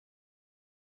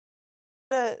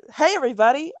Hey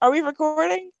everybody, are we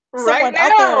recording? Right Someone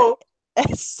out there,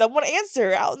 now. someone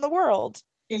answer out in the world.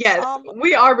 Yes, Um,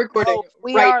 we are recording Oh,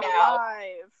 we right are now.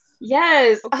 live.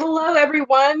 Yes. okay. Hello,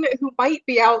 everyone who might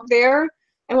be out there,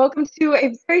 and welcome to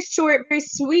a very short, very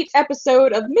sweet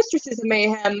episode of Mistresses of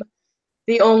Mayhem,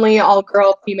 the only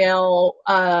all-girl, female,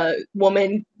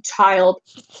 woman, child.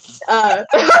 Uh,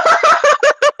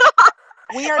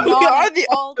 We are We not are an the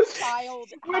all-child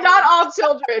we're not house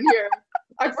all children here.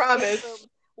 I escape promise. room.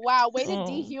 Wow, way to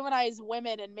Mm. dehumanize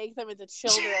women and make them into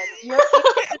children. You're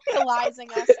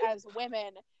infantilizing us as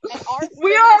women, and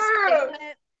We are.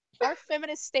 our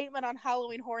feminist statement on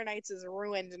Halloween Horror Nights is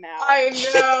ruined now. I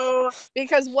know.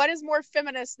 Because what is more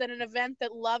feminist than an event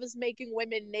that loves making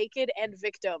women naked and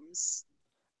victims?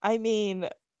 I mean,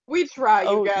 We try,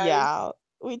 you guys. yeah,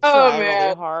 we Oh try really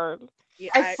man, hard. Yeah,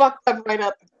 I fucked up right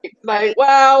up tonight. mean-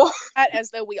 Wow. as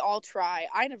though we all try.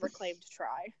 I never claimed to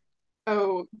try.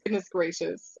 Oh, goodness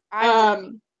gracious.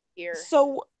 I'm here.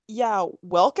 So, yeah,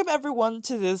 welcome everyone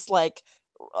to this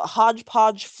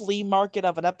hodgepodge flea market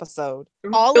of an episode.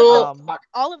 All real of Um, talk.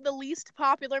 All of the least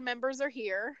popular members are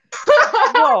here.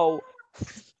 Whoa,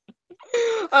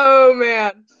 Oh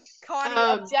man. Connie,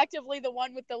 Um, objectively the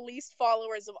one with the least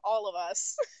followers of all of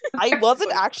us. I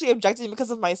wasn't actually objecting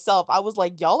because of myself. I was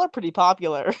like, y'all are pretty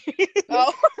popular.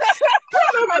 Oh, I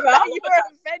don't know about that. you were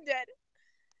offended.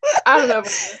 I don't know about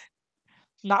that.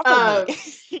 Not for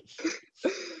me.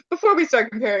 Before we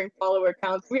start comparing follower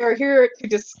counts, we are here to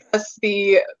discuss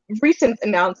the recent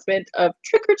announcement of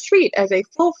Trick or Treat as a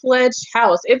full-fledged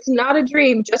house. It's not a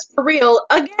dream, just for real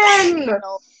again.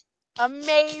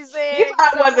 Amazing. You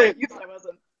thought it wasn't. You thought it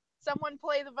wasn't. Someone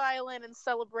play the violin in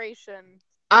celebration.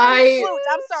 I. Flute,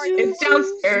 I'm sorry. It's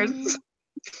downstairs.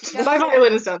 Yes. My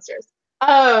violin is downstairs.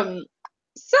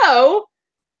 So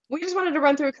we just wanted to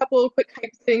run through a couple of quick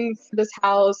hype things for this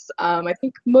house. I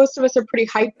think most of us are pretty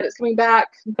hyped that it's coming back,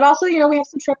 but also, we have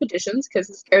some trepidations because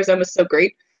this Arizona is so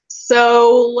great.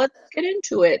 So let's get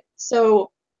into it.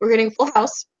 So we're getting Full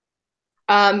House.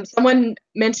 Someone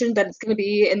mentioned that it's going to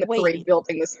be in the parade Wait.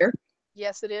 building this year.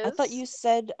 Yes, it is. I thought you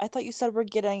said we're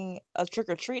getting a trick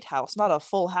or treat house, not a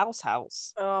full house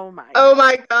house. Oh my. Oh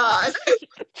my god.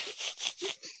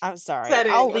 I'm sorry.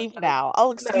 Upsetting. I'll leave now.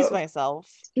 I'll excuse No.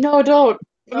 myself. No, don't.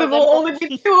 Well, There then will we'll- only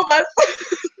be two of us.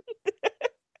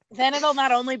 Then it'll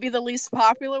not only be the least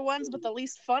popular ones, but the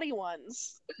least funny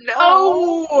ones.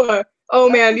 No. Oh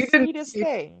man, That's the sweetest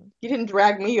thing. you didn't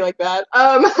drag me like that.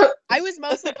 I was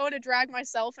mostly going to drag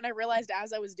myself, and I realized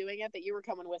as I was doing it that you were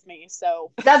coming with me.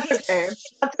 So That's okay.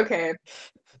 That's okay.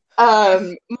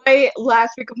 My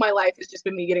last week of my life has just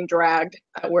been me getting dragged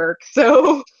at work.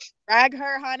 So drag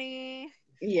her, honey.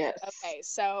 yes. Okay,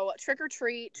 so trick or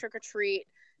treat,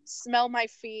 smell my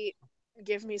feet,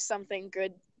 give me something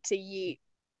good to yeet.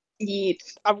 Yeet.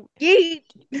 Yeet!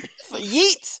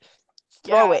 Yeet!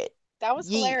 Throw Yeah. it. That was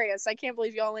Yeet. hilarious. I can't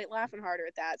believe y'all ain't laughing harder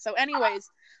at that. So, anyways,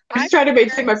 I'm just trying to very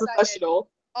maintain my excited. professional.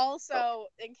 Also,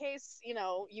 in case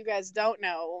you guys don't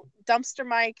know, Dumpster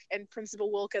Mike and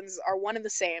Principal Wilkins are one and the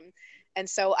same. And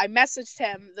so I messaged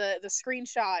him the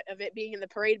screenshot of it being in the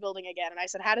parade building again, and I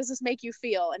said, "How does this make you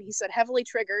feel?" And he said, "Heavily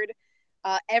triggered.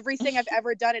 Everything I've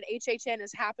ever done at HHN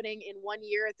is happening in 1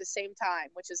 year at the same time,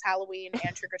 which is Halloween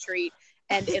and trick or treat,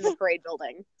 and in the parade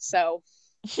building." So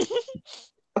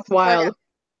That's wild.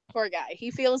 poor guy.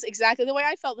 He feels exactly the way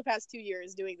I felt the past 2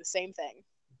 years doing the same thing.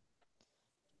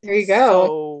 There you go.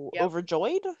 So Yep.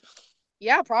 overjoyed?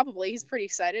 Yeah, probably. He's pretty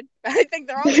excited. I think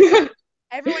they're all excited.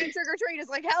 Everyone in trick or treat is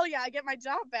like, hell yeah, I get my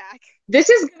job back. This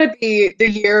is gonna be the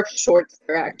year of shorts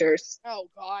for actors. Oh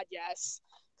god, yes.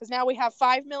 Because now we have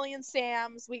 5 million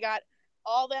Sams. We got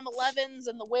all them 11s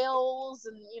and the Wills,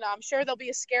 and I'm sure there'll be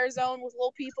a scare zone with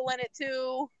little people in it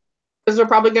too. Because they're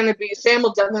probably gonna be. Sam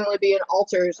will definitely be in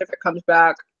Alters if it comes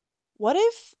back. What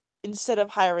if instead of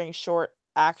hiring short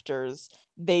actors,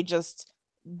 they just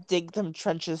dig them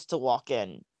trenches to walk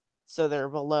in, so they're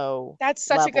below? That's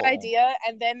such a good level? idea.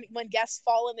 And then when guests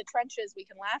fall in the trenches, we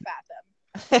can laugh at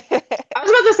them. I was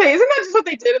about to say, isn't that just what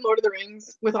they did in Lord of the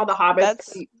Rings with all the hobbits?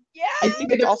 That's- Yeah. I think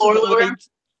With it's the also floor what they. lower?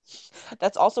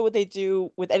 That's also what they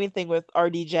do with anything with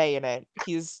RDJ in it.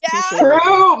 He's too Yeah. short.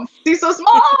 True. He's so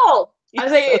small. He's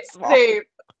As a so small.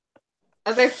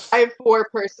 as a 5'4"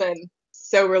 person,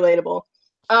 so relatable.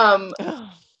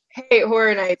 Hey,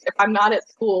 Horror Nights, if I'm not at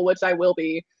school, which I will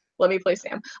be, let me play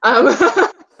Sam.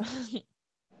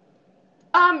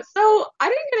 So I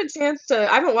didn't get a chance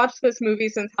to. I haven't watched this movie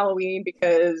since Halloween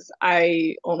because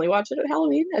I only watch it at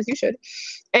Halloween, as you should,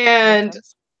 and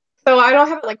so I don't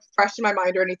have it fresh in my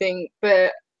mind or anything.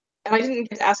 And I didn't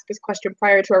get to ask this question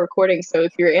prior to our recording, so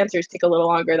if your answers take a little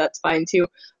longer, that's fine too.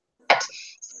 But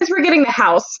since we're getting the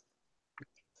house,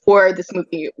 for this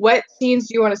movie. What scenes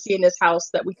do you want to see in this house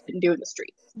that we couldn't do in the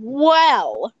streets?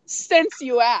 Well, since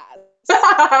you asked,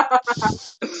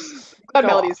 Glad Go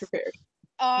Melody's off. prepared.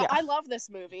 Yeah. I love this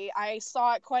movie. I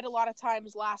saw it quite a lot of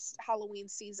times last Halloween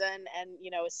season, and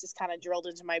it's just kind of drilled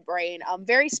into my brain.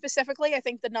 Very specifically, I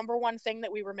think the number one thing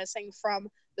that we were missing from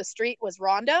the street was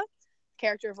Rhonda,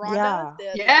 character of Rhonda,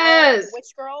 Yeah. the Yes! the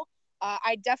witch girl.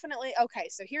 I definitely okay.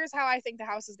 So here's how I think the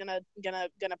house is gonna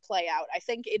play out. I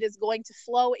think it is going to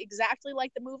flow exactly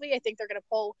like the movie. I think they're gonna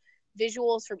pull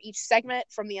visuals from each segment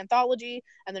from the anthology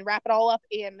and then wrap it all up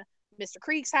in Mr.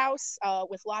 Creek's house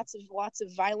with lots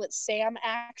of violent Sam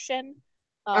action.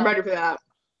 I'm ready for that.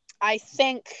 I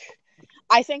think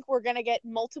we're gonna get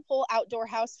multiple outdoor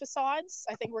house facades.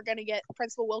 I think we're gonna get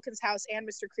Principal Wilkins' house and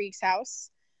Mr. Creek's house.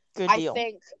 Good deal.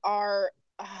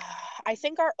 I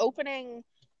think our opening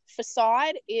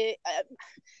facade,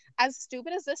 as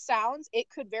stupid as this sounds, it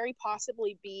could very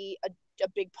possibly be a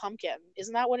big pumpkin.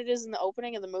 Isn't that what it is in the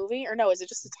opening of the movie? Or no, is it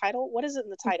just the title? What is it in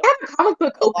the title? They have a comic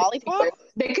book opening Lollipop?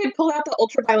 sequence. They could pull out the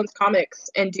Ultraviolence comics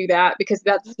and do that because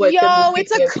that's what Yo, the movie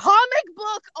it's a is. comic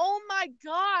book! Oh my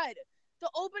god! The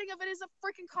opening of it is a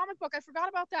freaking comic book. I forgot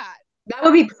about that. That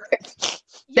would be perfect.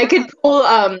 Yeah. They could pull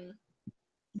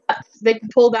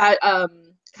that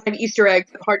kind of Easter egg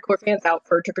for the hardcore fans out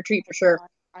for Trick or Treat for sure.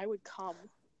 I would come.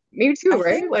 Me too, I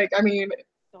right? think- Like, I mean,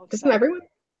 So isn't excited. everyone?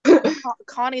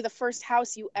 Connie, the first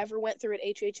house you ever went through at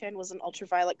HHN was an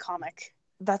Ultraviolet comic.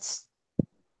 That's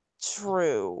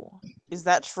true. Is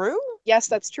that true? Yes,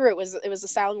 that's true. It was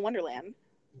Asylum Wonderland.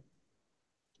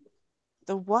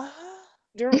 The what?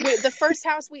 The first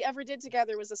house we ever did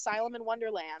together was Asylum in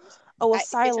Wonderland. Oh, At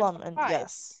Asylum, and 25.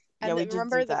 yes. And Yeah, we then did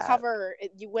remember do the that. cover,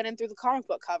 you went in through the comic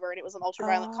book cover and it was an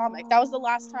Ultraviolet comic. That was the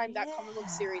last time that comic book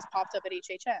series popped up at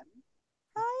HHN.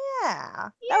 Oh, yeah.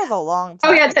 That was a long Oh,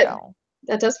 time yeah, it did. ago.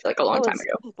 That does feel like a long That time was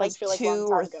ago. It Like does feel like a 2 long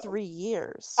time or ago. 3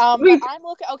 years. But Wait. I'm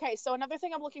looking. Okay, so another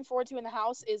thing I'm looking forward to in the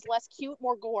house is less cute,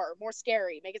 more gore, more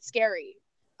scary. Make it scary.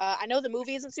 I know the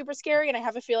movie isn't super scary, and I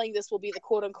have a feeling this will be the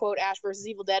quote-unquote Ash versus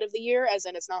Evil Dead of the year, as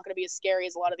in it's not going to be as scary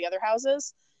as a lot of the other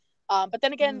houses. But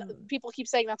then again, people keep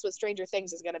saying that's what Stranger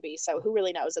Things is going to be, so who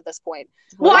really knows at this point?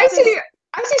 Well, I What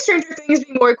is- see Stranger Things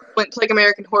being more equivalent to like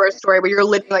American Horror Story, where you're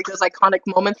living like those iconic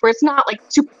moments where it's not like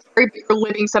super scary, but you're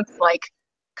living something like.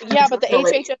 Yeah, but the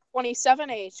Really. HHS 27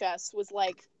 AHS was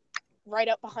like right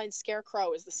up behind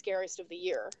Scarecrow as the scariest of the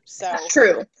year. So That's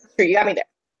true. You got me there.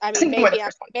 I I mean, think you went the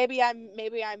first one. maybe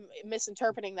I'm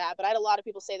misinterpreting that, but I had a lot of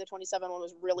people say the 27 one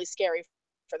was really scary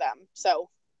for them. So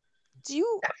Do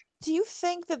you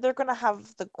think that they're gonna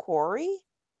have the quarry?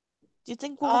 Do you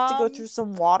think we'll have to go through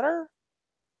some water?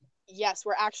 yes,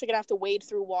 we're actually gonna have to wade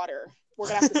through water. We're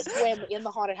gonna have to swim in the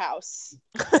haunted house.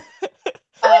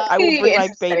 I will bring my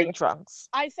Interesting. bathing trunks.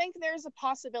 I think there's a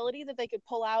possibility that they could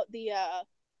pull out the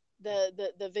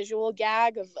visual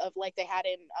gag of like they had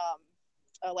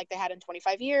in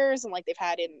 25 years and like they've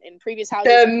had in previous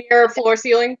houses. The mirror floor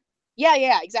ceiling.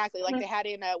 Yeah, exactly. Like Mhm. they had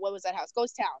in what was that house?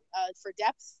 Ghost Town. For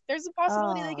depth, there's a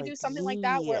possibility they could do something like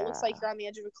that where it looks like yeah. you're on the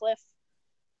edge of a cliff.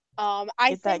 I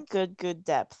Get that think good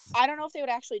depth. I don't know if they would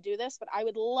actually do this, but I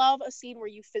would love a scene where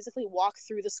you physically walk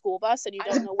through the school bus and you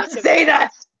don't know which of Say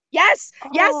that. Yes,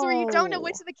 where you don't know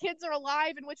which Oh. of the kids are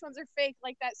alive and which ones are fake,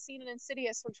 like that scene in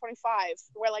Insidious from 25,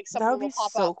 where like some That of would them will be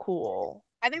pop so up. cool.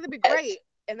 I think that'd be great,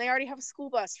 and they already have a school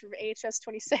bus from AHS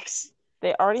 26.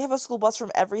 They already have a school bus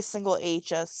from every single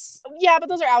AHS. Yeah, but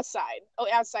those are outside. Oh,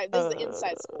 outside. This is the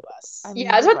inside school bus. I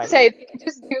Yeah, I was you're about to say right. they could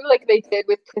just do like they did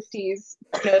with Christie's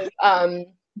kind of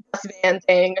bus van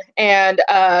thing, and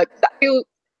that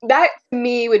to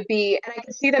me would be, and I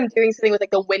could see them doing something with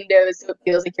like the windows, so it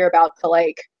feels like you're about to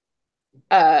like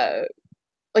you're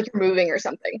moving or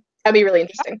something. That'd be really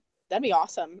interesting. That'd be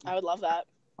awesome. I would love that.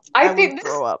 I I think would this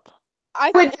throw up. I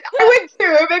I would too.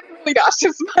 It makes me really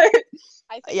nauseous, but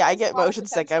think Yeah, I there's get a lot of motion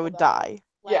sick. I potential, would though. die.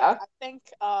 Like, Yeah.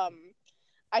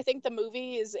 I think the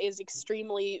movie is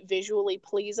extremely visually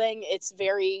pleasing. It's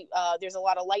very there's a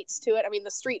lot of lights to it. I mean,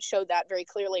 the street showed that very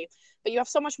clearly, but you have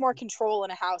so much more control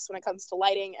in a house when it comes to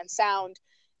lighting and sound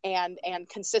and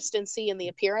consistency in the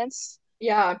appearance.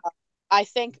 yeah. I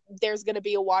think there's going to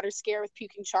be a water scare with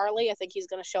Puking Charlie. I think he's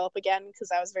going to show up again because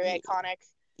that was very iconic.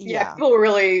 Yeah, people were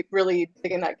really, really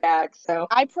digging that gag. So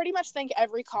I pretty much think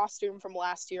every costume from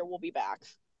last year will be back,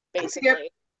 basically. Yep.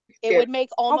 It would make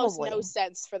almost no Probably.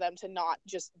 sense for them to not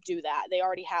just do that. They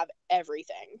already have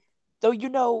everything.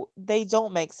 Though they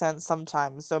don't make sense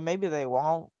sometimes, so maybe they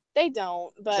won't. They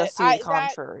don't, but Just to the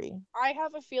contrary. I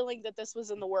have a feeling that this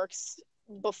was in the works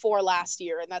before last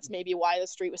year, and that's maybe why the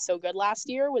street was so good last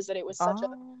year, was that it was such a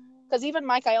because even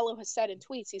Mike Aiello has said in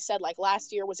tweets, he said like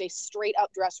last year was a straight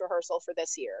up dress rehearsal for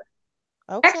this year.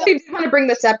 I Okay. actually do want to bring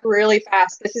this up really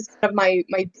fast. This is kind of my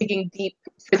digging deep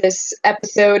for this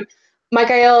episode.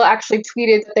 Michael actually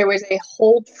tweeted that there was a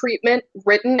whole treatment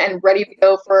written and ready to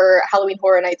go for Halloween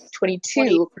Horror Nights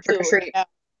 22 for Trick or Treat, Yeah.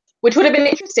 which would have been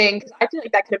interesting because I feel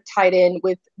like that could have tied in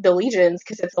with the Legions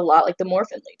because it's a lot like the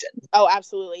Morphin Legion. Oh,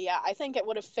 absolutely. Yeah. I think it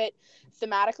would have fit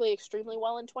thematically extremely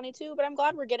well in 22, but I'm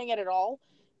glad we're getting it at all.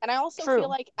 And I also True. feel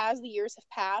like as the years have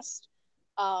passed,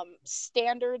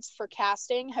 standards for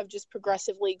casting have just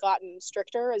progressively gotten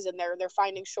stricter, as in they're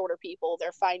finding shorter people,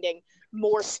 they're finding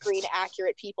more screen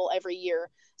accurate people every year.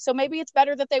 So maybe it's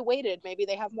better that they waited. Maybe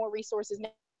they have more resources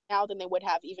now than they would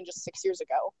have even just 6 years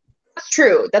ago. That's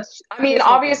true. I mean, Here's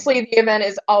obviously hoping. the event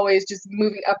is always just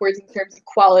moving upwards in terms of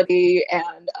quality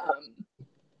and,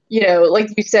 like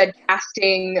you said,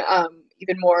 casting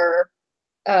even more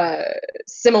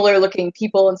similar looking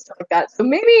people and stuff like that. So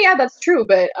maybe, yeah, that's true.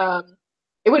 But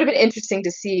it would have been interesting to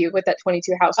see what that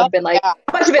 22 house would have been like. Yeah.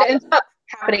 How much of it ends up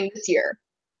happening this year?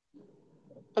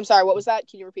 I'm sorry, what was that?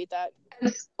 Can you repeat that?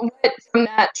 And what from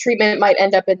that treatment might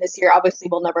end up in this year, obviously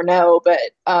we'll never know. But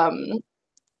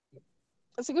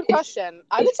That's a good question.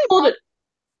 I would say cool to,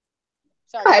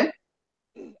 sorry. go ahead.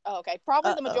 Oh, okay.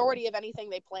 Probably the Uh-oh. majority of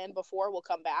anything they planned before will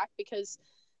come back because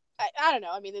I don't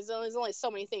know. I mean, there's only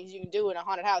so many things you can do in a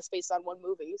haunted house based on one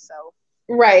movie. So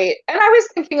Right. And I was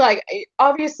thinking, like,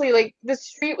 obviously, like, the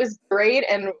street was great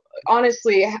and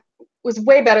honestly was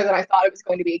way better than I thought it was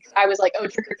going to be. Because I was like, oh,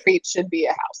 Trick or Treat should be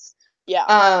a house.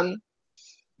 yeah,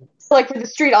 So, like, for the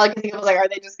street, all I could think of was, like, are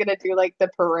they just going to do, like, the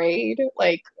parade?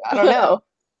 Like, I don't know.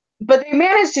 But they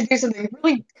managed to do something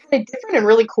really kind of different and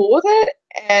really cool with it.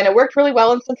 And it worked really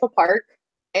well in Central Park.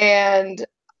 And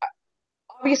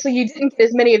obviously, you didn't get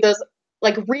as many of those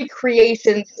like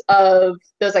recreations of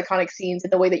those iconic scenes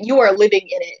in the way that you are living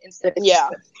in it instead of it's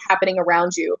just happening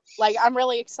around you. Like, I'm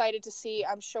really excited to see.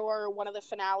 I'm sure one of the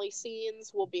finale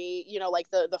scenes will be, like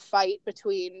the fight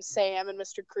between Sam and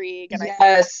Mr. Krieg, and I think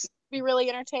that'll be really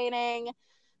entertaining.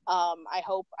 I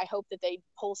hope that they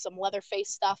pull some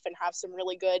Leatherface stuff and have some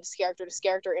really good character to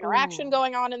character interaction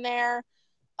going on in there.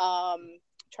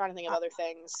 Trying to think of other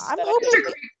things.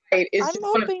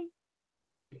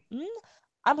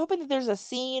 I'm hoping that there's a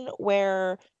scene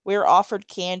where we're offered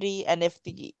candy, and if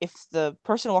the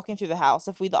person walking through the house,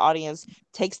 if we the audience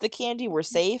takes the candy, we're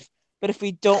safe. But if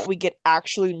we don't, we get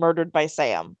actually murdered by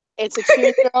Sam. It's a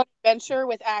choose your own adventure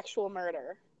with actual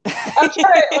murder. I'm sure,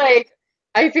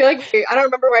 I feel like I don't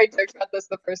remember where I joked about this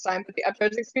the first time, but the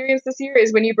Upcharge experience this year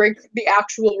is when you break the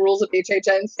actual rules of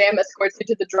HHN, Sam escorts you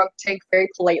to the drunk tank very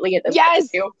politely and then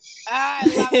you. I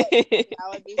love it. That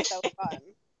would be so fun.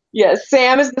 Yes,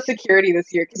 Sam is the security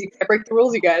this year because you can't break the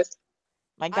rules, you guys.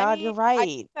 My God, you're right. I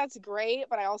think that's great,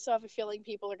 but I also have a feeling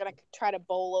people are going to try to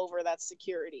bowl over that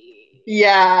security.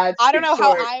 Yeah. I don't know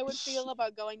how I would feel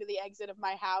about going to the exit of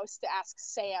my house to ask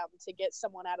Sam to get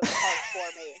someone out of the park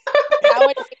for me. That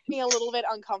would make me a little bit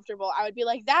uncomfortable. I would be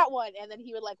like, that one, and then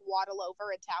he would waddle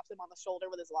over and tap them on the shoulder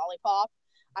with his lollipop.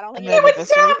 I don't think he would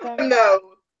stab them, though.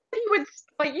 He would,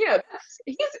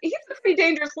 he's a pretty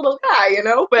dangerous little guy,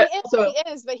 But he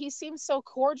is, but he seems so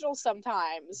cordial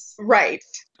sometimes. Right.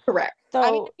 Correct. So,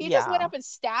 I mean, if he just went up and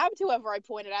stabbed whoever I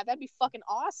pointed at, that'd be fucking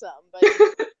awesome. But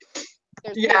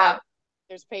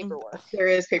there's paperwork. There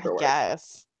is paperwork.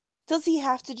 Yes. Does he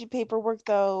have to do paperwork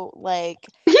though?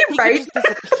 He could just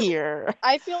disappear.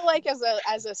 I feel like as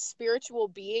a spiritual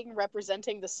being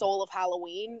representing the soul of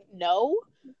Halloween, no.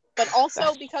 But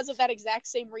also because of that exact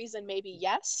same reason, maybe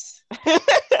yes.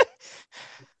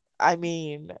 I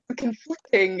mean,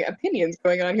 conflicting opinions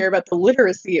going on here about the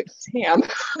literacy of Sam.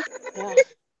 Yeah.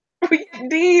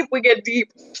 We get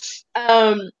deep.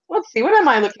 Let's see, what am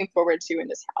I looking forward to in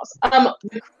this house?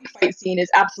 The fight scene is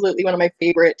absolutely one of my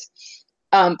favorite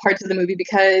parts of the movie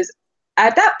because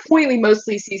at that point we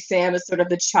mostly see Sam as sort of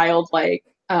the childlike,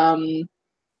 kind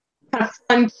of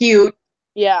fun, cute.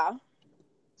 Yeah.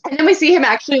 And then we see him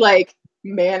actually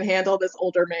manhandle this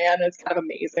older man. It's kind of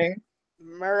amazing.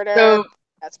 Murder. So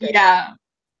that's great. Yeah.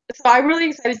 So I'm really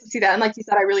excited to see that. And like you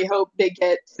said, I really hope they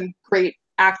get some great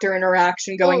actor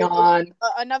interaction going on.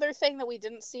 Another thing that we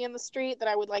didn't see in the street that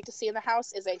I would like to see in the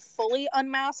house is a fully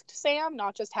unmasked Sam,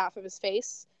 not just half of his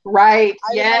face. Right.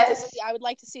 I would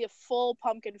like to see a full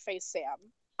pumpkin face Sam.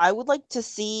 I would like to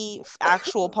see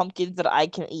actual pumpkins that I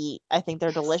can eat. I think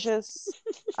they're delicious,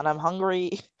 and I'm hungry.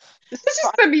 This is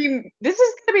gonna be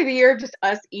the year of just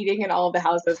us eating in all of the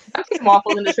houses. I'm taking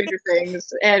waffles into Stranger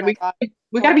Things, and we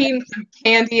gotta be eating some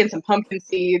candy and some pumpkin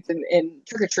seeds and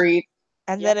trick or treat.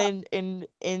 And Yeah. then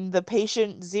in the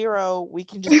patient 0, we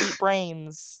can just eat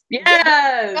brains.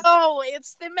 Yes. Oh,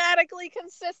 it's thematically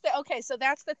consistent. Okay, so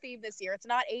that's the theme this year. It's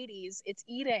not 80s, it's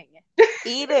eating.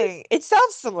 Eating. It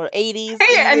sounds similar. 80s,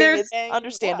 Hey, and eating, there's it's yeah.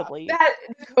 understandably. That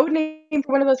the code name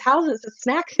for one of those houses is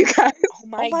snacks, you guys. Oh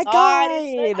my, my God,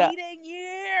 it's the God. eating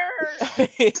year.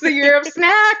 It's the year of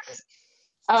snacks.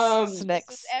 This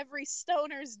Snacks. is every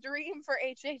stoner's dream for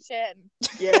HHN.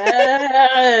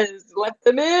 Yes, let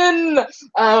them in.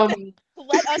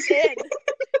 Let us in.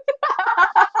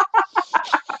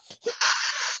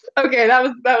 Okay, that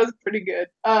was pretty good.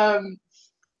 What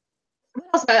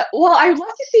else? Well, I'd love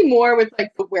to see more with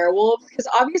like the werewolves because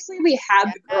obviously we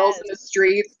had the girls in the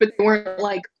streets, but they weren't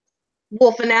like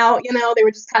wolfing out. You know, they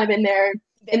were just kind of in there.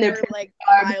 They In their were like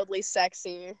vibe. mildly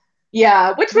sexy.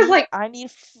 Yeah, which was like I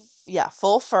need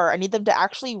full fur. I need them to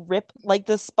actually rip like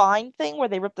the spine thing where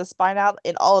they rip the spine out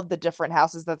in all of the different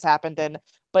houses that's happened in.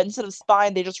 But instead of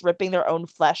spine, they're just ripping their own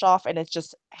flesh off and it's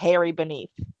just hairy beneath.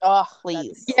 Oh,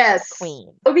 Please. yes,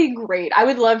 Queen. that would be great. I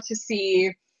would love to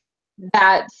see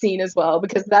that scene as well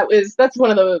because that's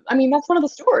one of the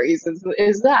stories is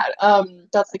that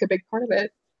that's like a big part of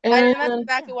it. And that's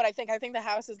exactly what I think. I think the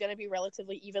house is going to be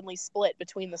relatively evenly split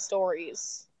between the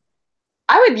stories.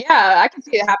 I can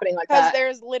see it happening like Because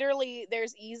that.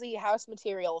 there's easy house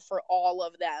material for all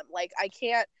of them. Like, I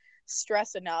can't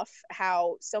stress enough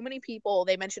how so many people,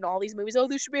 they mention all these movies, oh,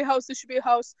 this should be a house, this should be a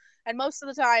house. And most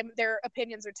of the time, their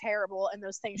opinions are terrible, and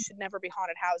those things should never be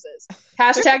haunted houses.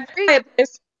 Hashtag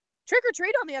Trick or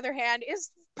Treat, on the other hand,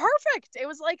 is perfect. It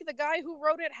was like the guy who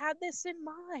wrote it had this in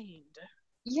mind.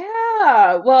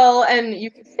 Yeah, well, and you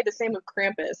could say the same of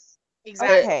Krampus.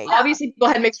 Exactly. Okay. Obviously, people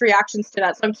had mixed reactions to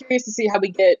that, so I'm curious to see how we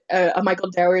get a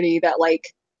Michael Dougherty that like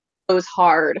goes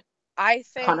hard I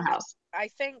think on a house. I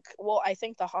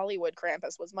think the Hollywood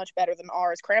Krampus was much better than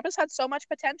ours. Krampus had so much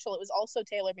potential. It was also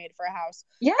tailor-made for a house.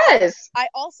 Yes. I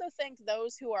also think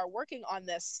those who are working on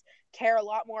this care a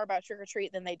lot more about Trick or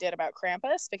Treat than they did about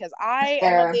Krampus, because I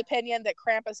am of the opinion that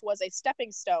Krampus was a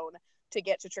stepping stone to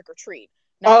get to Trick or Treat.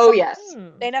 Oh, yes.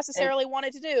 They necessarily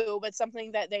wanted to do, but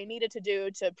something that they needed to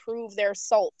do to prove their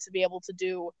salt to be able to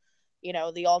do,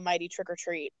 the almighty Trick or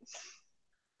Treat.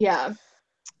 Yeah.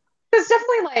 It's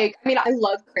definitely like, I mean, I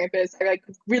love Krampus. I like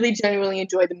really genuinely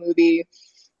enjoy the movie.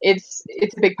 It's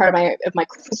a big part of my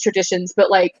Christmas traditions,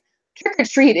 but like Trick or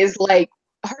Treat is like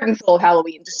heart and soul of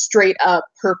Halloween, just straight up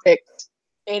perfect.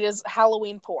 It is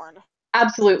Halloween porn.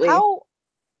 Absolutely.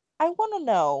 I want to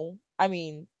know, I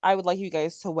mean, I would like you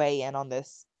guys to weigh in on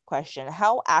this question.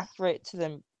 How accurate to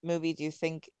the movie do you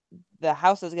think the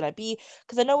house is going to be?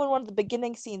 Because I know in one of the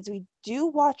beginning scenes, we do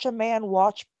watch a man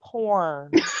watch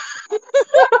porn.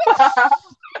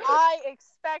 I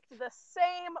expect the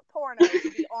same porno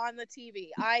to be on the TV.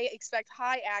 I expect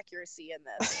high accuracy in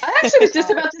this. I actually was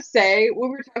just about to say, when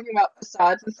we were talking about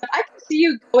facades and stuff, I can see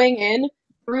you going in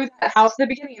through that house at the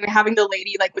beginning and having the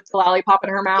lady like with the lollipop in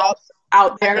her mouth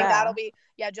out there. I think that'll be,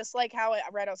 just like how I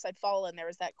read outside Fallen, there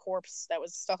was that corpse that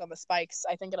was stuck on the spikes.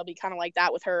 I think it'll be kind of like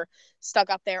that with her stuck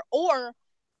up there. Or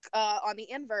on the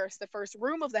inverse, the first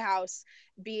room of the house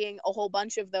being a whole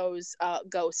bunch of those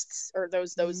ghosts or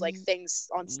those like things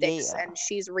on sticks, and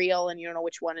she's real and you don't know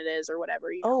which one it is or whatever.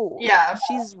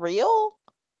 She's real?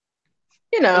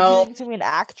 You know. To be an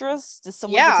actress? Does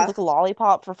someone get to lick a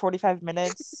lollipop for 45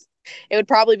 minutes? It would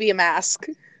probably be a mask.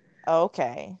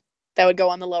 Okay. That would go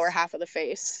on the lower half of the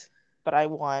face. But I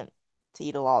want to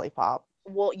eat a lollipop.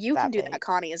 Well, you can do that,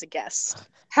 Connie, as a guest.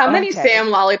 How many Sam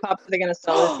lollipops are they going to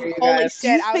sell this year, you Holy guys?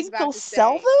 shit, do you think they'll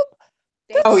sell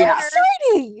them? Oh, yeah.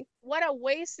 Exciting! What a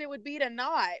waste it would be to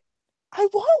not. I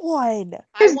want one.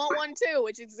 I want one too,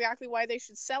 which is exactly why they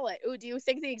should sell it. Ooh, do you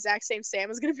think the exact same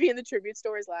Sam is going to be in the tribute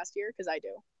stores last year? Because I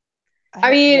do.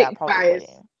 I mean, guys,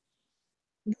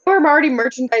 they were already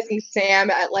merchandising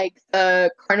Sam at like the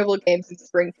Carnival Games in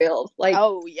Springfield, like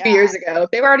 2 years ago.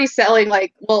 They were already selling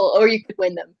like, or you could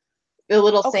win them, the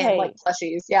little Sam like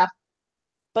plushies. Yeah.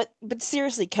 But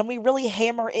seriously, can we really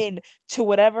hammer in to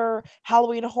whatever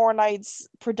Halloween Horror Nights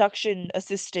production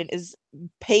assistant is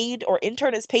paid or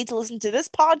intern is paid to listen to this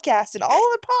podcast and all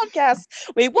other podcasts?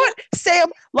 We want Sam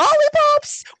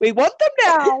lollipops. We want them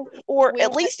now, or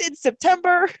at least in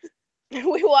September. We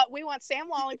want Sam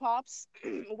lollipops.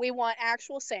 We want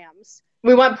actual Sams.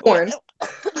 We want porn.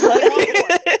 We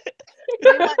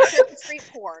want Trick or Treat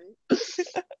porn.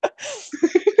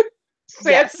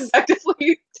 Sam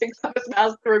seductively takes off his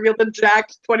mask to reveal the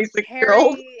jacked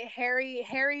 26-year-old.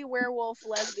 Harry werewolf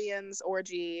lesbians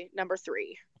orgy number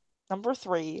 3. Number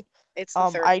 3. It's the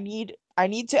third. I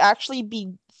need to actually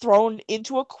be thrown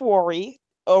into a quarry,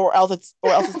 or else it's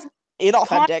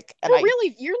inauthentic. And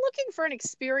really, you're looking for an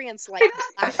experience like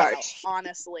Blackout,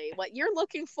 honestly. What you're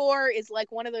looking for is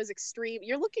like one of those extreme.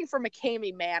 You're looking for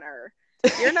McCamey Manor.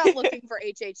 You're not looking for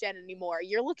HHN anymore.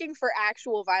 You're looking for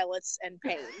actual violence and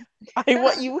pain. I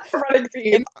want you. Running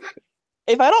theme.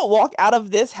 If I don't walk out of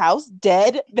this house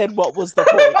dead, then what was the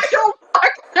point? I don't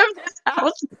walk out of this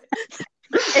house.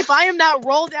 If I am not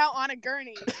rolled out on a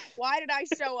gurney, why did I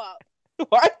show up?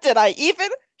 Why did I even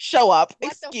show up?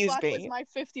 What Excuse the fuck me. was my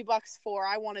 $50 for?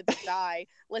 I wanted to die.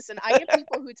 Listen, I get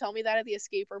people who tell me that at the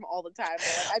escape room all the time.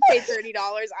 They're like, I paid $30.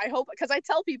 I hope, because I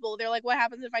tell people, they're like, what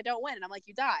happens if I don't win? And I'm like,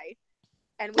 you die.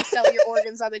 And we sell your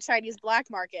organs on the Chinese black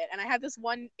market. And I had this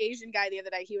one Asian guy the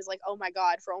other day. He was like, oh my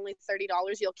God, for only $30,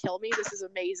 you'll kill me? This is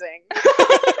amazing.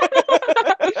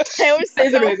 It was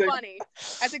so amazing. funny.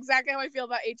 That's exactly how I feel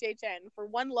about HHN. For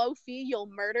one low fee, you'll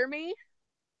murder me?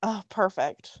 Oh,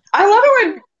 perfect. I love it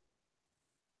when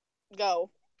Go.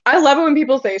 I love it when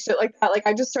people say shit like that. Like,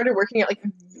 I just started working at like a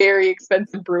very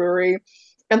expensive brewery,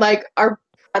 and like our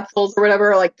pretzels or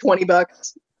whatever are like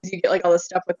 $20. You get like all this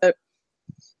stuff with it.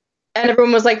 And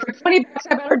everyone was like, for $20,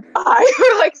 I better die,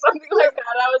 or like something like that.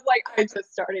 I was like, I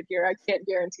just started here. I can't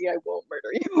guarantee I won't murder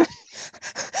you.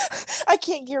 I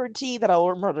can't guarantee that I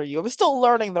will murder you. I'm still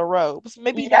learning the ropes.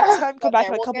 Maybe Yeah. next time, come back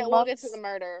in a couple We'll get months. to the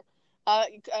murder.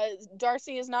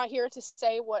 Darcy is not here to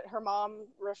say what her mom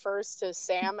refers to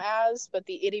Sam as, but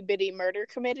the Itty Bitty Murder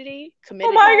Committee. Oh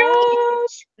my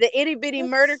gosh. The Itty Bitty That's-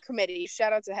 Murder Committee.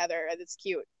 Shout out to Heather. That's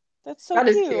cute. That's so That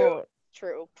is cute. cute.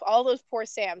 True. All those poor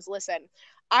Sams. Listen,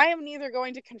 I am neither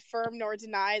going to confirm nor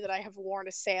deny that I have worn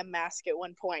a Sam mask at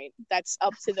one point. That's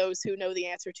up to those who know the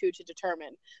answer to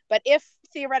determine. But if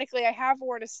theoretically I have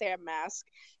worn a Sam mask,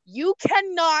 you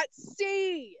cannot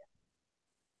see.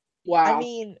 Wow. I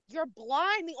mean, You're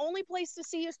blind. The only place to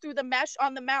see is through the mesh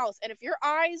on the mouth. And if your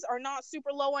eyes are not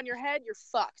super low on your head, you're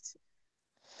fucked.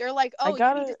 They're like, oh,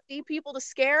 you need to see people to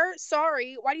scare?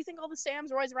 Sorry. Why do you think all the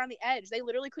Sams are always around the edge? They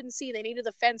literally couldn't see. They needed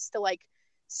the fence to like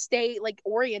stay like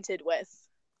oriented with.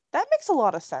 that makes a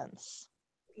lot of sense.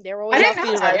 They were I always didn't off,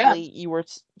 know that. Theoretically, you were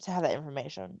to have that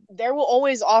information. they were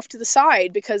always off to the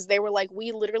side because they were like,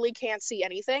 we literally can't see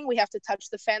anything. We have to touch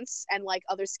the fence and like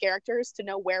other characters to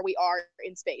know where we are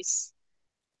in space.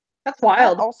 That's That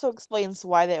wild. also explains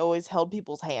why they always held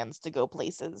people's hands to go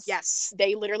places. Yes,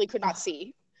 they literally could not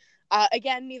see.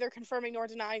 Again, neither confirming nor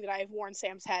denying that I have worn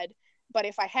Sam's head. But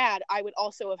if I had, I would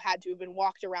also have had to have been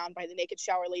walked around by the naked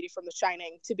shower lady from The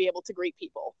Shining to be able to greet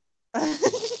people.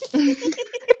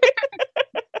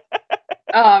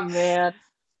 Oh man.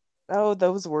 Oh,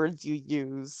 those words you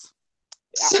use.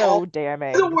 Yeah. So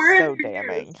damning. The words So you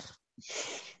damning.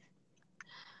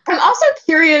 I'm also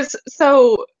curious.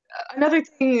 So another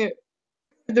thing,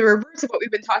 the reverse of what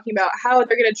we've been talking about, how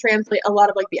they're going to translate a lot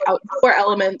of like the outdoor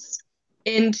elements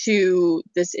into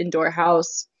this indoor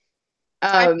house.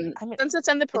 I mean, Since it's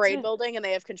in the parade a- building and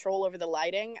they have control over the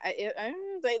lighting,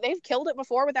 they've killed it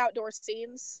before with outdoor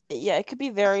scenes. yeah, it could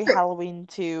be very Halloween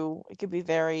too. It could be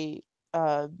very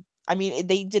I mean,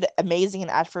 they did amazing in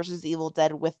Ash vs. Evil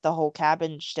Dead with the whole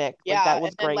cabin shtick. Like, Yeah, that was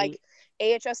and then great.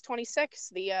 like AHS 26,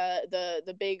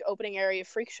 the big opening area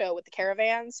freak show with the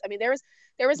caravans. I mean, there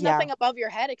was Yeah. nothing above your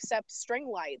head except string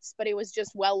lights, but it was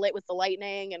just well lit with the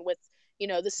lightning and with, you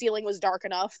know, the ceiling was dark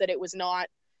enough that it was not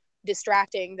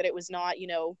distracting, that it was not, you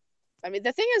know, I mean,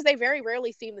 the thing is they very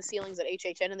rarely theme the ceilings at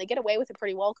HHN and they get away with it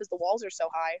pretty well because the walls are so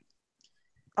high.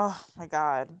 Oh my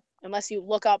god. Unless you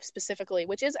look up specifically,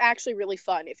 which is actually really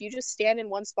fun. If you just stand in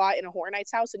one spot in a Horror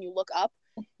Nights house and you look up,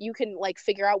 you can like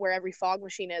figure out where every fog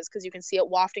machine is because you can see it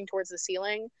wafting towards the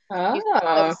ceiling. You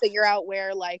can figure out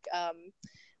where like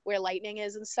where lightning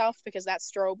is and stuff because that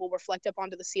strobe will reflect up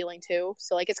onto the ceiling too.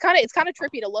 So like it's kind of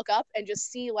trippy to look up and just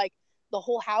see like the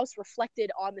whole house reflected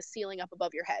on the ceiling up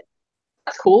above your head.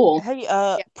 That's cool. Hey,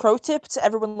 pro tip to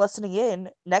everyone listening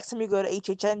in: next time you go to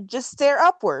HHN, just stare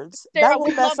upwards. Sarah, That will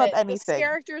we mess love up it. anything. The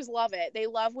characters love it. They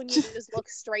love when you just look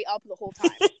straight up the whole time.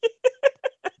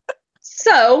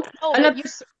 So Oh, another.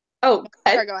 Oh,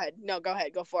 Sorry, go ahead. No, go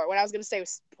ahead. Go for it. What I was going to say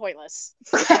was pointless.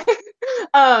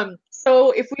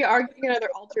 So if we are getting another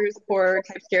Altars for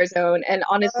type scare zone, and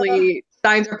honestly,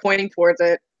 signs are pointing towards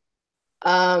it.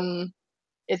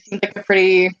 It seems like a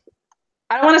pretty,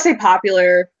 I don't want to say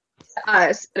popular to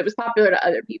us, but it was popular to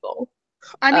other people.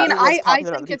 I mean, It was I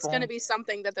popular to think it's people. going to be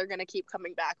something that they're going to keep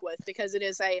coming back with because it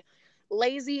is a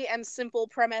lazy and simple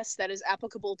premise that is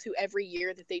applicable to every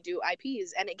year that they do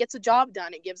IPs, and it gets a job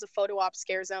done. It gives a photo op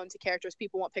scare zone to characters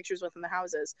people want pictures with in the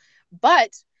houses.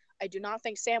 But I do not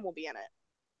think Sam will be in it.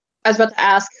 I was about to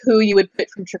ask who you would put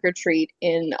from Trick or Treat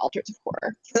in Altars of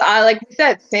Horror. Because like we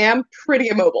said, Sam, pretty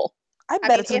immobile. I bet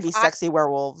mean, it's gonna if be sexy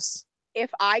werewolves. if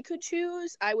I could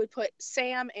choose, I would put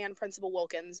Sam and Principal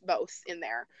Wilkins both in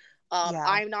there. Yeah.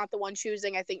 I'm not the one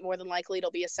choosing. I think more than likely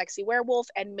it'll be a sexy werewolf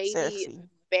and maybe Cersei.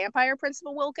 vampire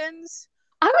Principal Wilkins.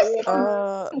 I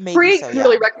was thinking Maybe Creek so, is yeah.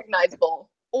 really recognizable.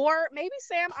 Or maybe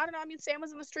Sam. I don't know. I mean, Sam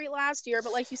was in the street last year,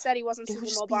 but like you said, he wasn't It would super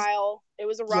just be- mobile. It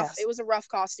was a rough. Yes. It was a rough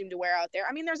costume to wear out there.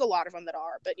 I mean, there's a lot of them that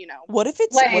are, but What if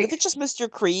it's just Mr.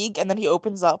 Krieg and then he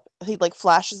opens up, he like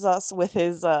flashes us with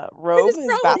his robe, his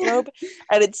bathrobe,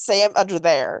 and it's Sam under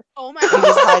there. Oh my And he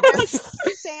just god!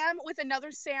 hides. Sam with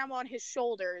another Sam on his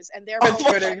shoulders, and they're I'm both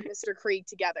kidding. like Mr. Krieg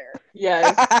together.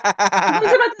 Yes. I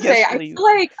was about to say, I feel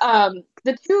like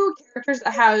the two characters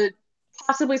that had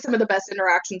possibly some of the best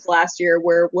interactions last year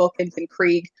were Wilkins and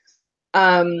Krieg.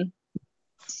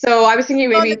 So I was thinking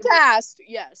maybe On the cast,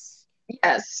 yes.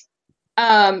 yes. So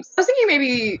I was thinking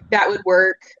maybe that would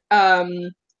work.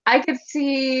 I could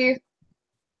see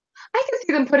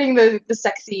them putting the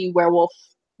sexy werewolf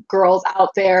girls out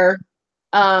there.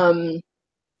 I'm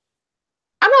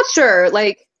not sure.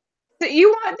 Like, you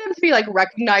want them to be like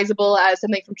recognizable as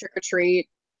something from Trick or Treat,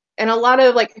 and a lot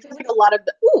of like it feels like a lot of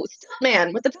the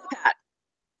man with the top hat.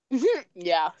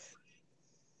 Yeah.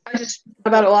 I just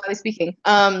about a lot of speaking.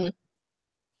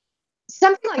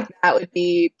 Something like that would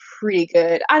be pretty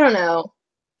good. I don't know.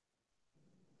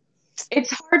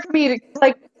 It's hard for me to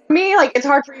it's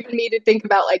hard for even me to think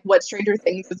about like what Stranger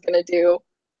Things is gonna do.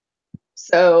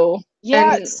 So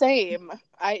yeah, and, same.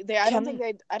 I don't think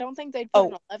they'd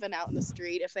put an 11 out in the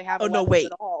street if they have 11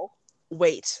 at all.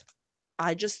 Wait.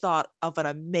 I just thought of an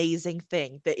amazing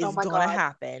thing that is gonna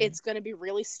happen. It's gonna be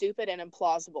really stupid and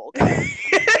implausible.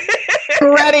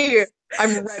 ready.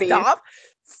 I'm ready.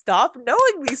 Stop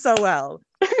knowing me so well.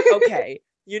 Okay.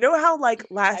 You know how like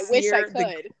last year I wish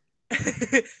I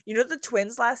could. You know the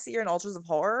twins last year in Ultras of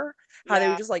Horror? How they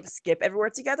would just like skip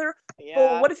everywhere together? Yeah.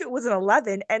 Well, what if it was an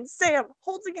 11 and Sam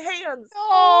holding hands?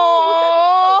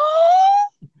 Oh,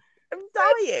 I'm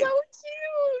dying. That's so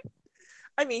cute.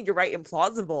 I mean, you're right,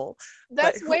 implausible.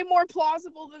 That's way more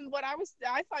plausible than what I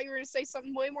thought you were going to say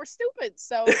something way more stupid.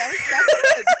 So that's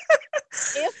good.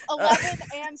 If 11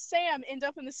 and Sam end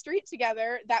up in the street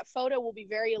together, that photo will be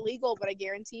very illegal, but I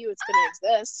guarantee you it's going to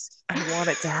exist. I want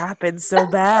it to happen so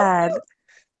bad.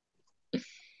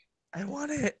 I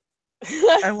want it.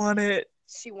 I want it.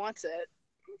 She wants it.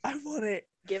 I want it.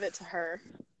 Give it to her.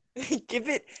 Give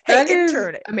it. Hey,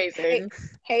 intern. Amazing.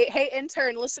 Hey,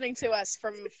 intern, listening to us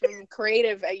from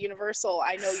Creative at Universal.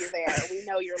 I know you're there. We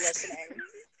know you're listening.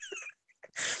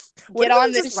 Get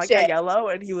on this like shit. Yellow,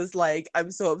 and he was like,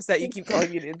 "I'm so upset you keep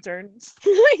calling me an intern."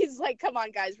 He's like, "Come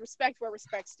on, guys, respect where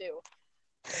respect's due."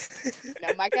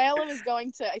 No, Mike Aiello is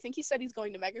going to. I think he said he's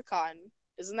going to MegaCon.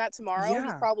 Isn't that tomorrow? Yeah.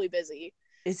 He's probably busy.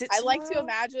 Is it? I tomorrow? like to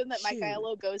imagine that Mike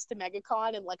Aiello goes to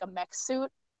MegaCon in like a mech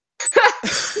suit.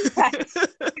 He's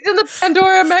in the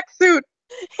Pandora mech suit.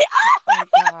 Oh,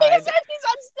 He's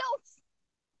on stilts.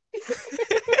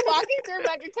 Walking through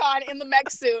MegaCon in the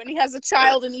mech suit, and he has a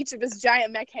child in each of his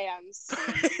giant mech hands.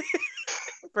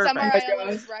 Summer Aiello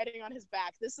is riding on his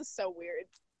back. This is so weird.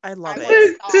 I love it.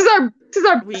 This is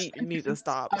our. We need to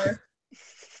stop.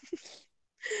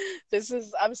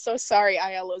 I'm so sorry,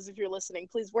 Aiellos, if you're listening.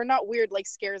 Please, we're not weird like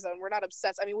Scare Zone. We're not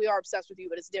obsessed. I mean, we are obsessed with you,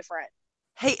 but it's different.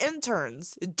 Hey,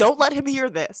 interns, don't let him hear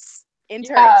this.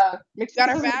 Interns, you got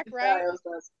our back, right?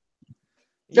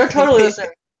 You're totally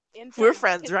listening. Interns, we're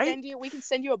friends, right? We can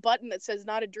send you a button that says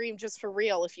 "Not a dream, just for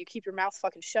real" if you keep your mouth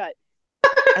fucking shut.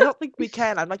 I don't think we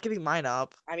can. I'm not giving mine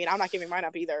up. I mean, I'm not giving mine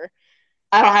up either.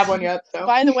 I don't have one yet. So.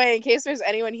 By the way, in case there's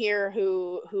anyone here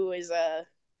who is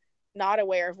not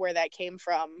aware of where that came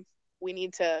from, we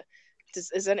need to.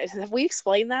 Have we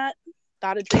explained that?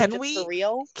 Not a dream, just for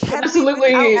real. Can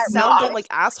absolutely we sound like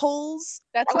assholes?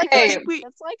 That's okay.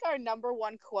 That's like our number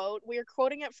one quote. We are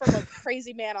quoting it from a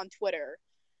crazy man on Twitter.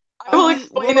 I will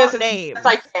explain this as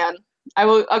I can. I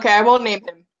will. Okay, I won't name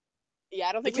him. Yeah,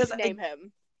 I don't think we should name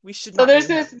him. We should. So there's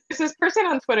this person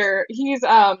on Twitter. He's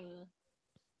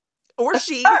or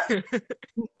she.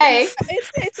 Hey,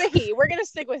 it's a he. We're gonna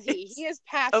stick with he. He is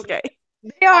passionate. Okay.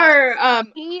 They are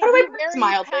he very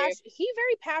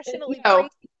passionately no.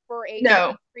 preached for a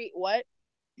no. What?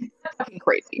 That's fucking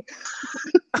crazy.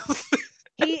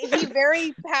 he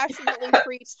very passionately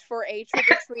preached for a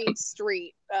trick-or-treat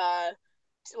street.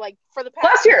 Like for the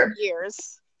past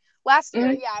years. Last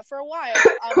year, yeah, for a while.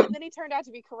 And then he turned out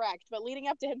to be correct. But leading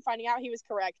up to him finding out he was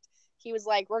correct, he was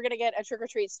like, "We're gonna get a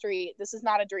trick-or-treat street. This is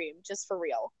not a dream, just for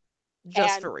real."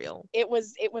 For real. It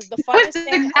was the funniest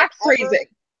thing. Exact phrasing.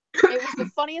 It was the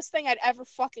funniest thing I'd ever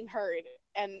fucking heard,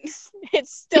 and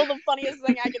it's still the funniest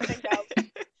thing I can think of.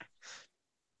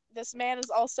 This man is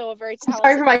also a very talented.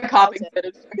 Sorry for my coughing fit.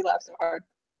 It just made me laugh so hard.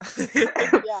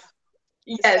 Yeah.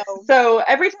 Yes. So, So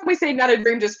every time we say not a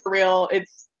dream, just for real,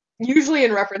 it's usually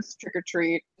in reference to Trick or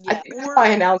Treat. I yeah. think that's how I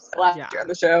announced it last year on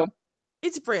the show.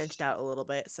 It's branched out a little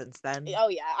bit since then. Oh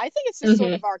yeah, I think it's just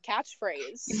sort Mhm. of our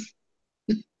catchphrase.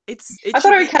 It I thought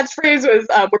should our be catchphrase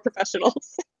was "We're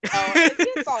professionals." Oh,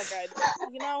 it's all good.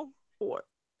 You know, or,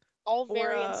 all or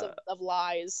variants of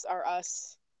lies are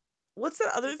us. what's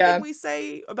that other Yeah. thing we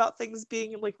say about things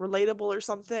being like relatable or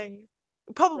something?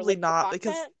 Probably Relatable not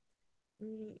because content?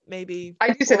 maybe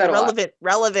I do say or that a lot.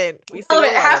 relevant. We say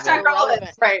Relevant. relevant. Hashtag relevant.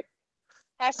 Relevant. Right.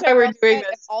 Hashtag Why we're relevant, doing and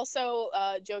this. also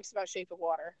jokes about Shape of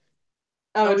Water.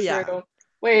 Oh, yeah. true.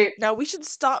 Wait. Now we should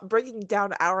stop bringing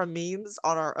down our memes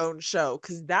on our own show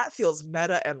because that feels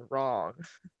meta and wrong.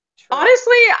 True.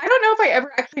 Honestly, I don't know if I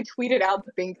ever actually tweeted out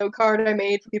the bingo card I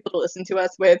made for people to listen to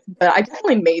us with, but I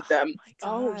definitely made them.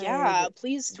 Oh yeah,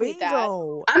 please tweet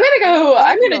Bingo. I'm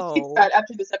gonna Bingo. tweet that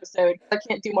after this episode. I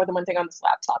can't do more than one thing on this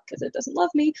laptop because it doesn't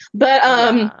love me. But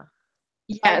Yeah.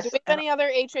 yes. Do we have any other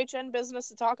HHN business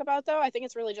to talk about though? I think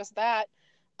it's really just that.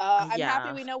 I'm happy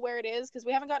Yeah. we know where it is because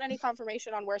we haven't gotten any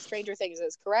confirmation on where Stranger Things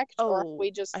is, correct? Or Oh,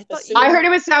 we just I thought assumed I heard it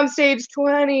was Soundstage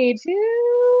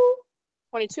 22.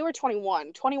 22 or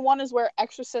 21. 21 is where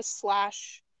Exorcist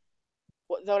slash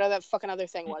whatever that fucking other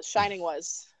thing was. Shining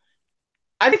was.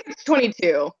 I think it's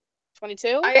 22.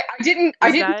 22? I didn't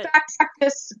that- fact check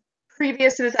this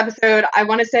previous to this episode. I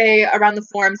want to say around the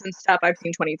forums and stuff, I've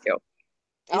seen 22.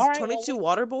 Is All right, 22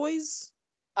 Water Boys?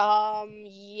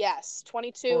 Yes.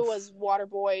 22 Oof. was Water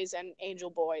Boys and Angel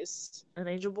Boys. And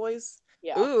Angel Boys?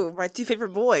 Yeah. Ooh, my two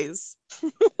favorite boys.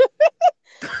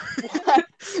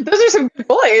 Those are some good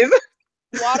boys.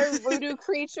 Water voodoo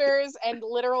creatures and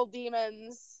literal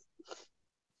demons.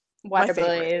 Water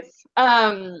favorite.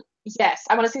 boys. Yes,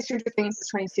 I want to say Stranger Things is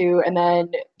 22, and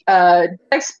then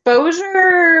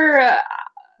Exposure.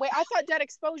 Wait, I thought Dead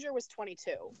Exposure was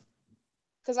 22.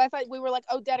 Because I thought we were like,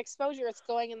 oh, Dead Exposure, it's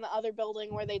going in the other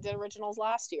building where they did originals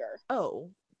last year. Oh,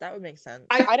 that would make sense.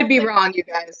 I could be wrong, you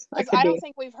guys. I don't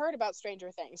think we've heard about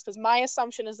Stranger Things. Because my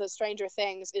assumption is that Stranger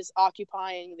Things is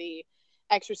occupying the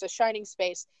Exorcist Shining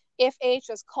space. If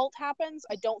AHS Cult happens,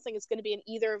 I don't think it's going to be in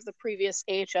either of the previous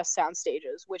AHS sound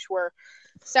stages, which were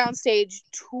Soundstage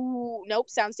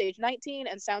 19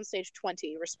 and Soundstage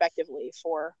 20, respectively.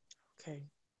 Okay.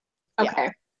 Okay.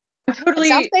 And Totally.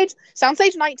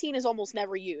 Soundstage 19 is almost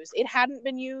never used. It hadn't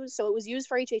been used, so it was used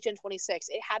for HHN 26.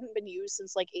 It hadn't been used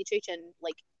since like HHN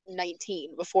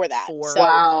 19 before that. So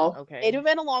Wow. Okay. it'd have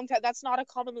been a long time. That's not a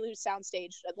commonly used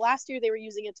soundstage. Last year they were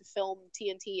using it to film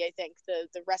TNT, I think, the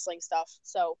wrestling stuff.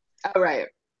 So All right.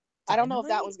 I don't know if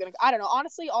that one's gonna. I don't know.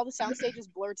 Honestly, all the sound stages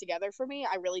blur together for me.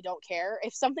 I really don't care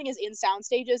if something is in sound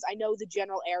stages. I know the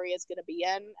general area it's gonna be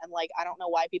in, and like I don't know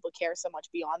why people care so much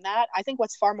beyond that. I think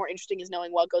what's far more interesting is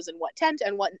knowing what goes in what tent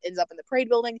and what ends up in the parade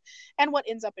building, and what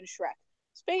ends up in Shrek.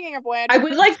 Speaking of which, I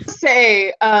would like to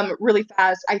say, really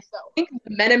fast. I think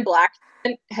the Men in Black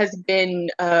tent has been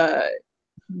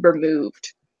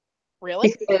removed.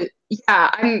 Really? Because, yeah,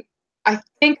 I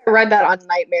think I read that on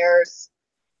Nightmares.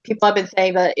 People have been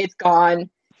saying that it's gone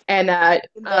and that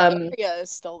the area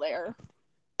is still there.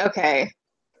 Okay.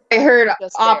 I heard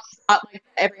Just ops thought like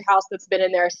every house that's been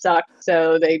in there sucked,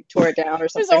 so they tore it down or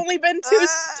something. There's only been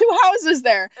two houses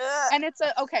there, and it's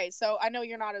okay. So I know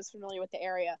you're not as familiar with the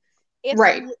area. It's,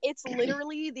 right. It's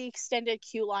literally the extended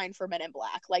queue line for Men in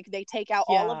Black. Like they take out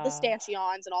all of the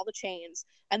stanchions and all the chains,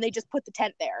 and they just put the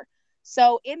tent there.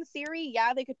 So in theory,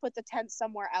 yeah, they could put the tent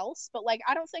somewhere else, but like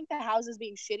I don't think the houses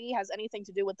being shitty has anything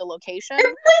to do with the location. It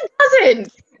really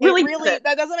doesn't. Really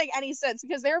that doesn't make any sense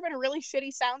because there have been really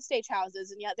shitty soundstage houses,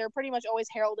 and yet they're pretty much always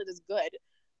heralded as good,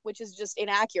 which is just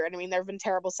inaccurate. I mean, there have been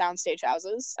terrible soundstage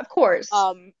houses, of course.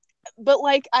 But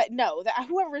like,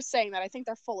 whoever's saying that, I think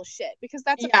they're full of shit because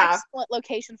that's an excellent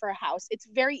location for a house. It's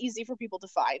very easy for people to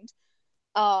find.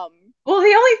 Well, the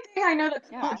only thing I know that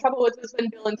people had trouble with was when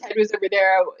Bill and Ted was over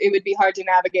there. It would be hard to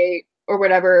navigate or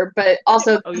whatever. But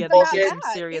also, they did some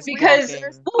serious because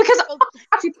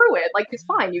Patsy Pruitt, like it's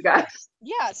fine, you guys.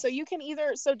 Yeah, so you can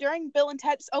either during Bill and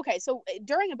Ted. Okay, so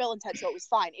during a Bill and Ted show, it was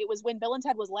fine. It was when Bill and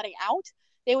Ted was letting out,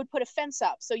 they would put a fence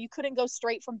up, so you couldn't go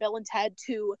straight from Bill and Ted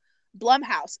to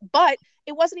Blumhouse. But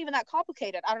it wasn't even that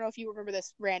complicated. I don't know if you remember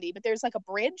this, Randy, but there's like a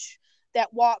bridge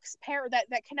that walks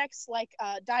that connects like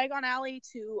Diagon Alley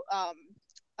to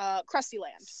Krusty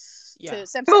Land. Yeah,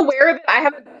 I'm aware of it. I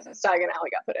haven't been since Diagon Alley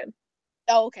got put in.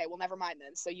 Oh, okay. Well, never mind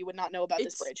then. So you would not know about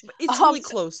this bridge. It's really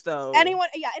close, though.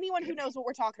 Anyone who knows what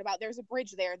we're talking about, there's a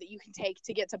bridge there that you can take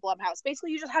to get to Blumhouse.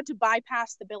 Basically, you just had to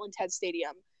bypass the Bill and Ted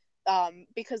Stadium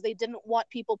because they didn't want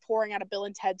people pouring out of Bill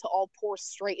and Ted to all pour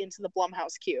straight into the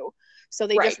Blumhouse queue. So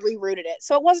they just rerouted it.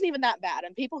 So it wasn't even that bad.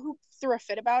 And people who threw a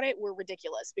fit about it were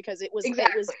ridiculous because it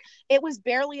was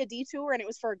barely a detour and it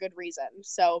was for a good reason.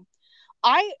 So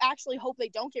I actually hope they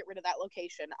don't get rid of that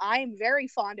location. I'm very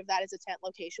fond of that as a tent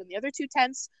location. The other two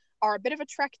tents are a bit of a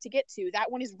trek to get to.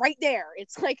 That one is right there.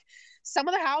 It's like some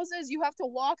of the houses you have to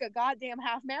walk a goddamn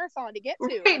half marathon to get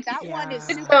to. Right. That one is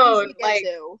super So, easy to get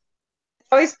to.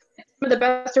 Always some of the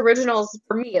best originals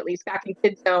for me, at least back in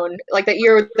Kid Zone. Like that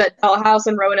year that Dollhouse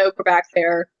and Roanoke were back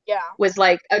there. Yeah, was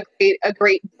like a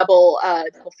great double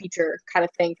feature kind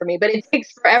of thing for me. But it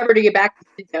takes forever to get back to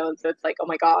Kid Zone, so it's like, oh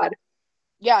my god.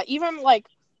 Yeah, even like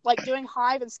doing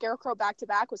Hive and Scarecrow back to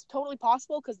back was totally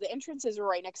possible because the entrances were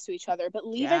right next to each other. But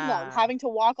leaving them, having to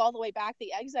walk all the way back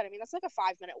the exit, I mean, that's like a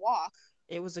 5-minute walk.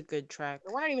 It was a good trek.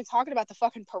 We're not even talking about the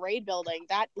fucking parade building.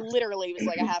 That literally was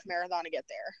like a half marathon to get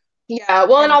there. Yeah,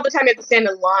 well, and all the time you have to stand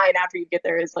in line after you get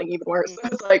there is like even worse. So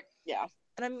it's like, yeah.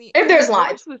 And I mean, if there's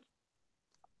lines.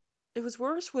 It was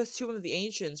worse with Tomb of the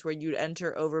Ancients, where you'd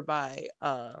enter over by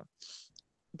SpongeBob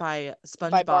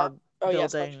building.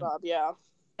 SpongeBob, yeah.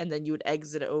 And then you would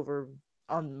exit over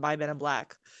on My Men in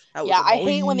Black. Yeah, I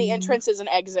hate when the entrances and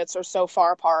exits are so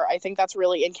far apart. I think that's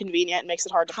really inconvenient and makes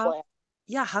it hard to play.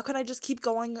 Yeah, how can I just keep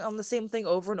going on the same thing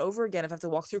over and over again if I have to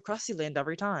walk through Krusty Land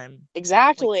every time?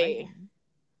 Exactly.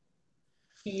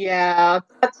 Yeah,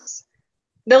 that's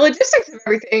the logistics of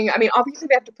everything. I mean, obviously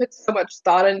they have to put so much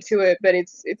thought into it, but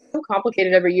it's so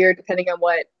complicated every year depending on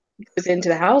what goes into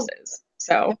the houses.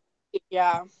 So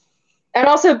yeah. And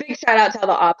also big shout out to all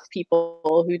the ops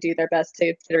people who do their best to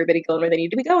get everybody going where they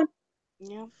need to be going.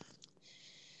 Yeah.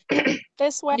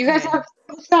 This way. You guys have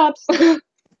stops. Okay,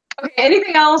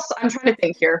 anything else? I'm trying to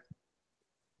think here.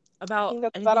 About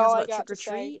anything else about Trick or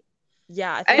Treat?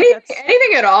 Yeah, I think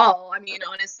anything at all. I mean,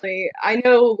 honestly, I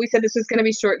know we said this was going to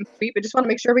be short and sweet, but just want to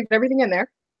make sure we get everything in there.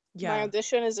 Yeah. My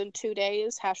audition is in 2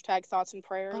 days. #thoughts and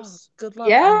prayers. Oh, good luck.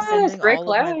 Yeah, I'm sending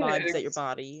all of my vibes at your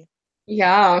body.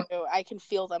 Yeah. I can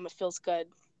feel them. It feels good.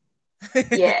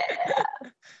 Yeah.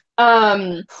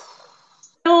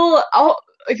 Still,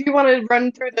 if you want to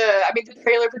run through the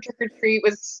trailer for Trick or Treat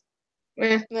was,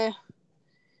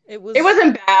 It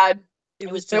wasn't bad.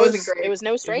 It wasn't great. It was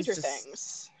no Stranger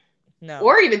Things. No.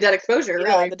 Or even Dead Exposure, yeah,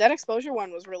 really. The Dead Exposure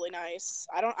one was really nice.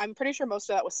 I'm pretty sure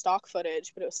most of that was stock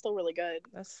footage, but it was still really good.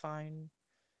 That's fine.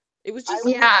 It was just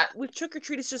with Trick or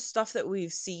Treat, it's just stuff that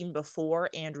we've seen before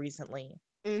and recently.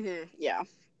 Mm-hmm. Yeah.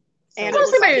 So and it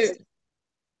was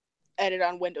edited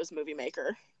on Windows Movie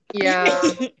Maker. Yeah.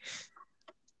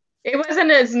 It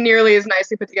wasn't as nearly as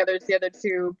nicely put together as the other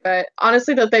two, but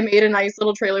honestly, that they made a nice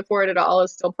little trailer for it at all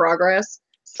is still progress.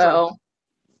 So,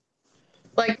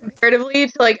 like, comparatively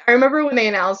to, like, I remember when they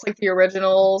announced, like, the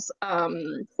originals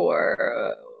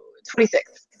for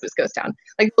 26, it was Ghost Town.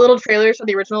 Like, the little trailers for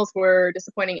the originals were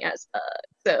disappointing as fuck.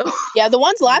 So yeah, the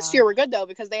ones last year were good, though,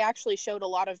 because they actually showed a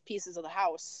lot of pieces of the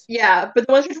house. Yeah, but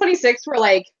the ones for 26 were,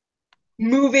 like,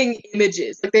 moving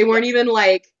images. Like, they weren't even,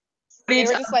 like... They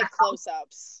were just, like,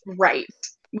 close-ups. Right.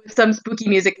 With some spooky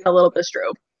music and a little bit of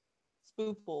strobe.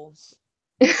 Spooples.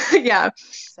 Yeah.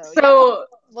 So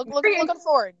looking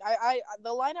forward. I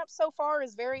the lineup so far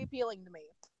is very appealing to me.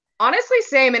 Honestly,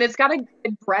 same, and it's got a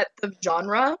good breadth of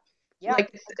genre. Yeah,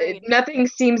 like nothing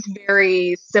seems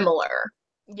very similar.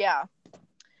 Yeah,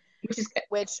 which is good.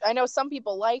 Which I know some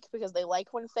people like because they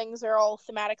like when things are all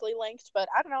thematically linked. But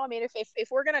I don't know. I mean,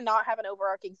 if we're gonna not have an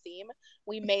overarching theme,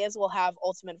 we may as well have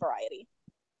ultimate variety.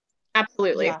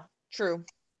 Absolutely. Yeah. True.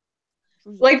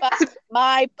 Like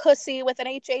my pussy with an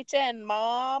HHN,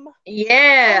 Mom.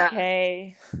 Yeah.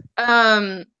 Okay.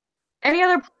 Any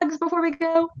other plugs before we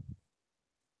go?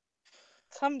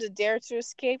 Come to Dare to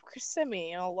Escape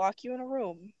Kissimmee, and I'll lock you in a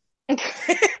room.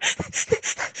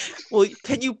 Well,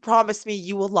 can you promise me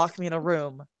you will lock me in a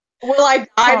room? Will I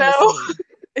die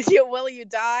though? Will you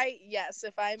die? Yes.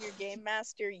 If I'm your game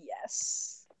master,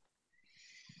 yes.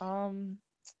 I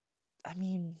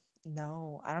mean,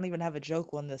 no. I don't even have a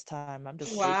joke one this time. I'm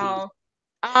just wow.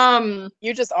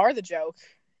 You just are the joke.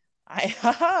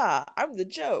 I'm the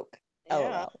joke.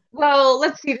 Yeah. Well,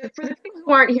 let's see. For the people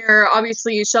who aren't here,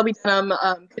 obviously Shelby Dunham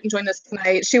couldn't join us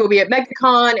tonight. She will be at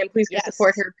MegaCon, and please go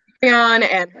support her Patreon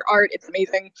and her art. It's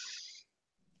amazing.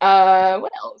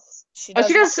 What else? She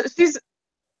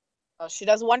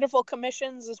does wonderful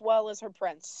commissions as well as her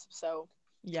prints. So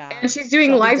yeah, and she's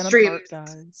doing live streams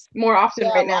more often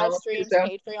right now. Live streams,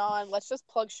 Patreon. Let's just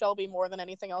plug Shelby more than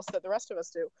anything else that the rest of us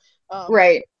do.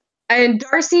 Right. And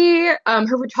Darcy,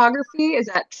 her photography is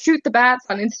at Shoot the Bats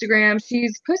on Instagram.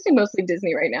 She's posting mostly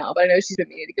Disney right now, but I know she's been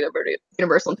meaning to get over to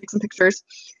Universal and take some pictures.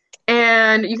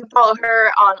 And you can follow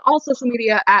her on all social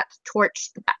media at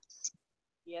Torch the Bats.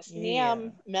 Yes, Yeah.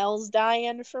 ma'am. Mel's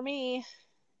dying for me.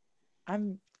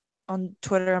 I'm on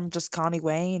Twitter. I'm just Connie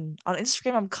Wayne. On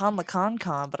Instagram, I'm Con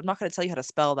Con, but I'm not going to tell you how to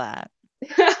spell that.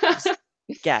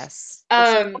 Guess.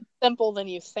 It's more simple than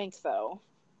you think, though.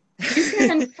 You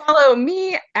can follow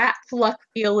me at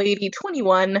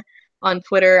LuckBeALady21 on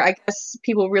Twitter. I guess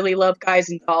people really love guys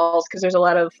and dolls because there's a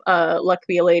lot of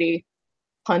LuckBeALady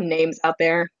pun names out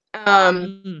there.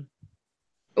 Mm.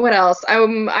 What else? I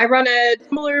run a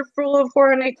Tumblr full of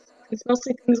Horror Nights. It's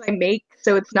mostly things I make,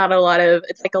 so it's not a lot of.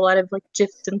 It's like a lot of like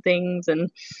gifs and things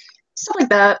and stuff like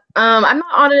that. I'm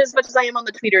not on it as much as I am on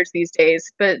the tweeters these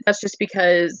days, but that's just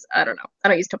because I don't know. I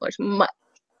don't use Tumblr so much.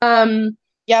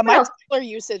 Yeah, my else? Tumblr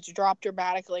usage dropped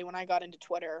dramatically when I got into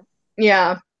Twitter.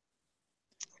 Yeah.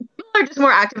 People are just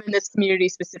more active in this community,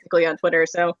 specifically on Twitter.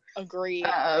 So Agreed.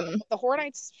 The Horror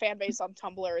Nights fan base on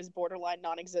Tumblr is borderline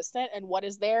non-existent, and what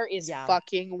is there is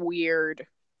fucking weird.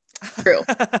 True.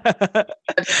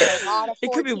 There's a lot of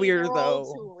It could be weird 14-year-olds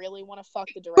though. who really want to fuck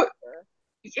the director.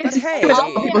 It's hey,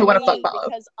 we want to fuck Follow.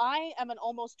 Because I am an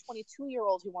almost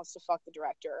 22-year-old who wants to fuck the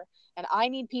director, and I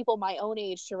need people my own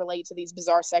age to relate to these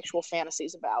bizarre sexual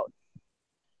fantasies about.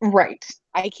 Right.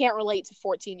 I can't relate to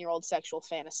 14-year-old sexual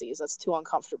fantasies. That's too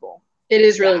uncomfortable. It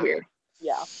is really weird.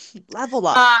 Yeah. Level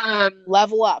up.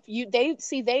 Level up. They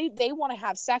want to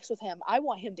have sex with him. I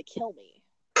want him to kill me.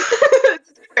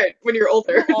 It's different when you're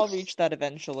older. I'll reach that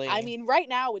eventually. I mean, right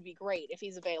now would be great if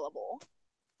he's available.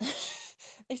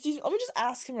 Excuse me, let me just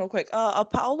ask him real quick.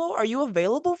 Apollo, are you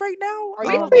available right now? Are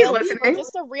you please available listen. for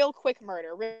just a real quick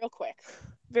murder? Real quick.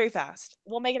 Very fast.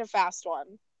 We'll make it a fast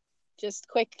one. Just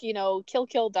quick, kill,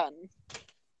 done.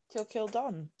 Kill,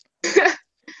 done.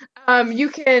 You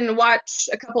can watch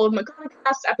a couple of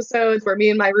McConaughey episodes where me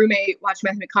and my roommate watch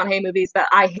Matthew McConaughey movies that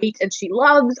I hate and she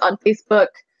loves on Facebook.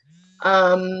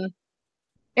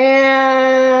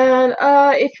 And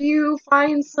if you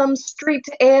find some straight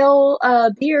ale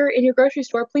beer in your grocery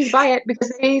store, please buy it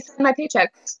because they send my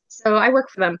paychecks. So I work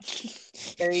for them.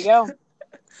 There you go.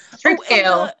 Straight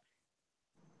ale.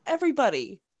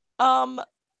 Everybody,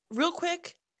 real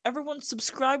quick, everyone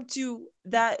subscribe to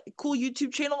that cool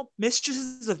YouTube channel,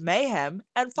 Mistresses of Mayhem,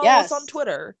 and follow us on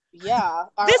Twitter. Yeah.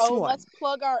 Let's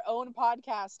plug our own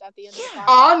podcast at the end of the podcast.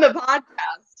 On the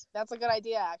podcast. That's a good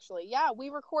idea, actually. Yeah, we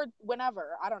record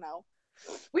whenever. I don't know.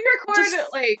 We record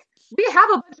we have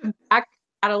a bunch of back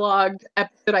cataloged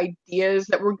episode ideas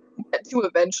that we're going to get to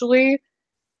eventually,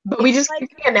 but we just keep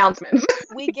the announcements.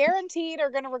 We guaranteed are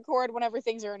going to record whenever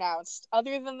things are announced.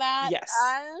 Other than that, yes.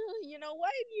 You know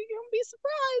what? You're going to be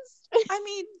surprised. I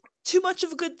mean, too much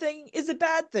of a good thing is a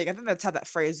bad thing. I think that's how that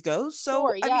phrase goes. So,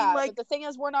 sure, yeah, I mean, but the thing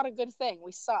is, we're not a good thing.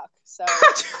 We suck, so...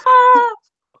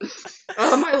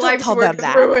 Oh, my life's work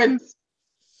is ruined.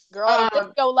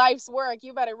 Girl, go life's work.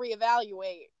 You better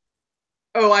reevaluate.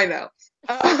 Oh, I know.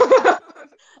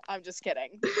 I'm just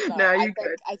kidding. No, you're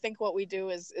good. I think what we do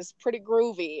is pretty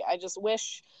groovy. I just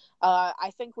wish.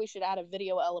 I think we should add a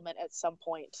video element at some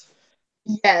point.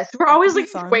 Yes, we're always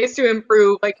looking for ways to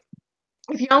improve. Like,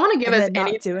 if y'all want to give us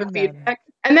any sort of feedback,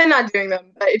 and then not doing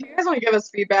them, but if you guys want to give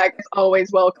us feedback, it's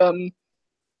always welcome.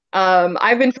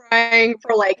 I've been trying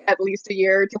for at least a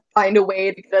year to find a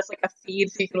way to get us a feed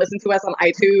so you can listen to us on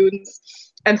iTunes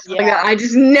and stuff like that. I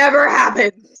just never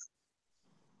happens.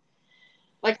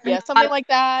 Something like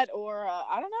that, or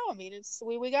I don't know. I mean, it's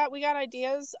we got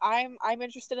ideas. I'm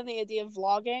interested in the idea of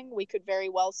vlogging. We could very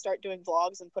well start doing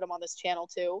vlogs and put them on this channel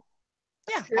too.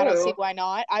 Yeah, I don't see why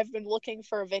not. I've been looking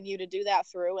for a venue to do that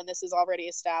through, and this is already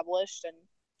established. And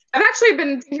I've actually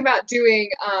been thinking about doing.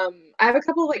 I have a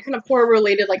couple of kind of horror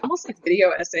related, almost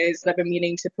video essays that I've been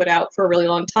meaning to put out for a really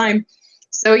long time.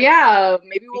 So yeah,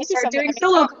 maybe we'll start doing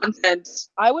solo content.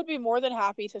 I would be more than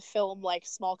happy to film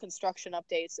small construction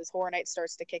updates as Horror Night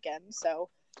starts to kick in. So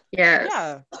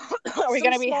yeah, are we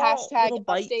gonna be hashtag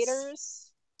updaters?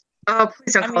 Oh,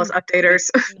 please don't call us updaters.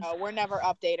 No, we're never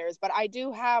updaters. But I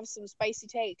do have some spicy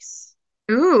takes.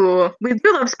 Ooh, we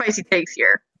do love spicy takes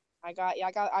here. I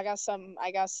got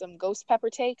some ghost pepper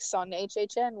takes on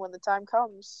HHN when the time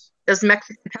comes. Those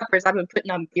Mexican peppers I've been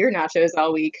putting on beer nachos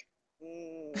all week.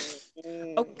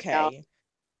 Okay. No.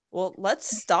 Well,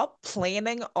 let's stop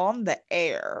planning on the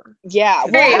air. Yeah,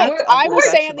 I was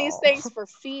saying these things for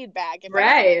feedback. If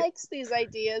anyone likes these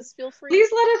ideas, feel free. Please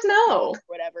let us know.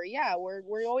 Whatever. Yeah,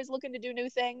 we're always looking to do new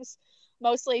things.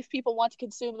 Mostly, if people want to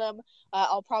consume them,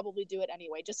 I'll probably do it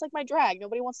anyway. Just like my drag,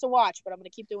 nobody wants to watch, but I'm going to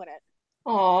keep doing it.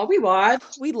 Aw, we watch.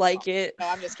 We like it. No,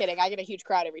 I'm just kidding. I get a huge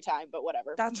crowd every time, but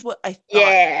whatever. That's what I thought.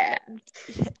 Yeah.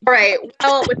 All right.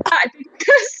 Well, with that, I think we're going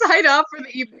to sign off for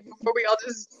the evening before we all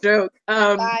just joke.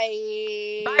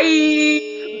 Bye.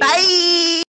 Bye.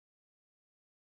 Bye.